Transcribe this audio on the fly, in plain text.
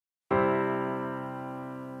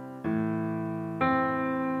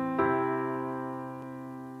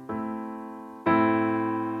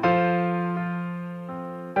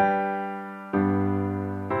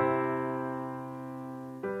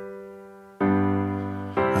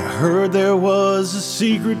heard there was a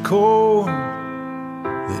secret chord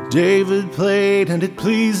that David played and it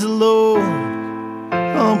pleased the Lord.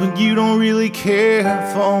 Oh, but you don't really care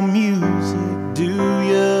for music, do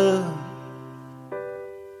ya?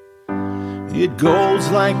 It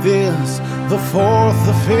goes like this: the fourth,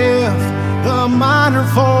 the fifth, the minor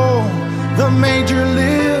fall, the major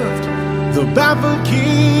lift, the baffled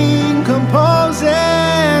king composing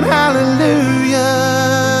hallelujah,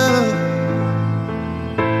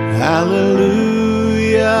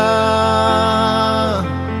 hallelujah,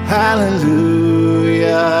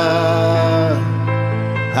 hallelujah,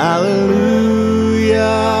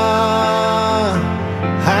 hallelujah,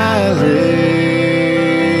 hallelujah.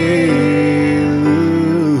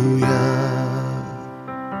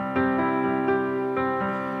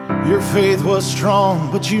 Your faith was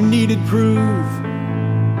strong, but you needed proof.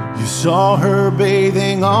 You saw her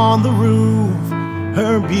bathing on the roof,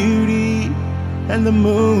 her beauty and the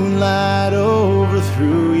moonlight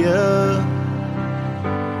overthrew you.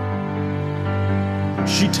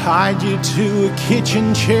 She tied you to a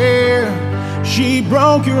kitchen chair, she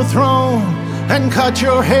broke your throne and cut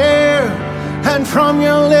your hair, and from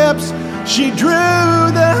your lips she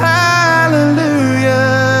drew the hallelujah,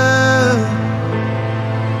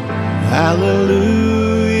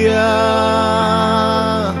 hallelujah,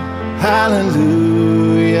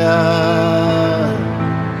 hallelujah,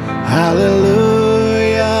 hallelujah,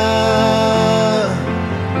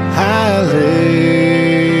 hallelujah.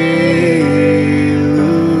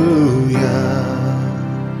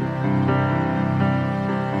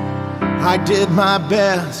 I did my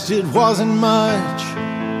best, it wasn't much.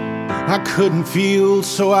 I couldn't feel,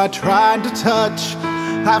 so I tried to touch.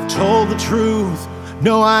 I've told the truth,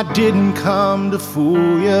 no, I didn't come to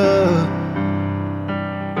fool ya.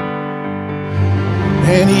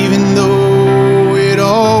 And even though it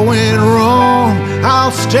all went wrong,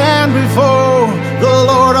 I'll stand before the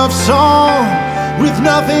Lord of song with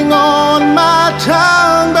nothing on my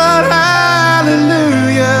tongue but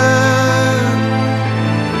hallelujah,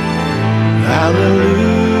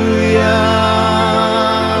 hallelujah,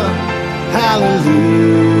 hallelujah.